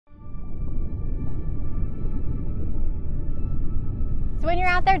So when you're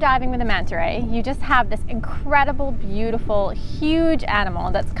out there diving with a manta ray, you just have this incredible, beautiful, huge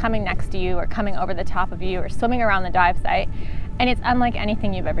animal that's coming next to you or coming over the top of you or swimming around the dive site, and it's unlike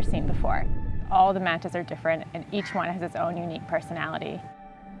anything you've ever seen before. All the mantas are different and each one has its own unique personality.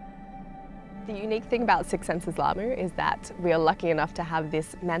 The unique thing about Six Senses Laamu is that we are lucky enough to have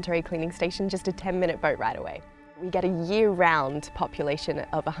this manta ray cleaning station just a 10-minute boat ride away. We get a year-round population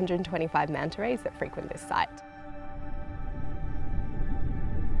of 125 manta rays that frequent this site.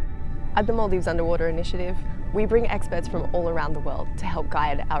 At the Maldives Underwater Initiative, we bring experts from all around the world to help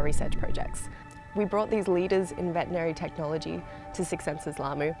guide our research projects. We brought these leaders in veterinary technology to Six Senses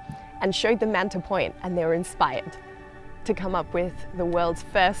Laamu and showed them Manta Point, and they were inspired to come up with the world's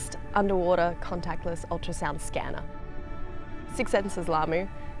first underwater contactless ultrasound scanner. Six Senses Laamu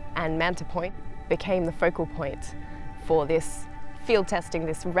and Manta Point became the focal point for this field testing,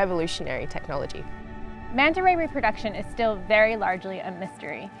 this revolutionary technology. Manta ray reproduction is still very largely a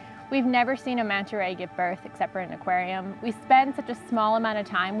mystery. We've never seen a manta ray give birth except for an aquarium. We spend such a small amount of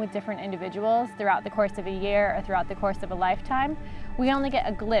time with different individuals throughout the course of a year or throughout the course of a lifetime. We only get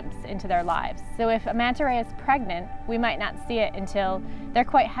a glimpse into their lives. So if a manta ray is pregnant, we might not see it until they're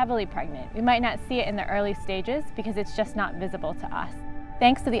quite heavily pregnant. We might not see it in the early stages because it's just not visible to us.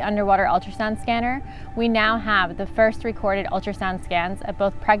 Thanks to the underwater ultrasound scanner, we now have the first recorded ultrasound scans of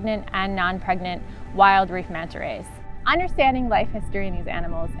both pregnant and non-pregnant wild reef manta rays. Understanding life history in these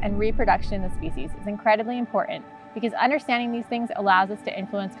animals and reproduction in the species is incredibly important because understanding these things allows us to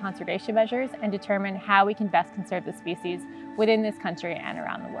influence conservation measures and determine how we can best conserve the species within this country and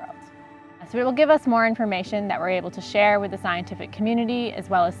around the world. So it will give us more information that we're able to share with the scientific community as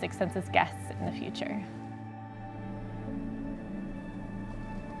well as Six Senses guests in the future.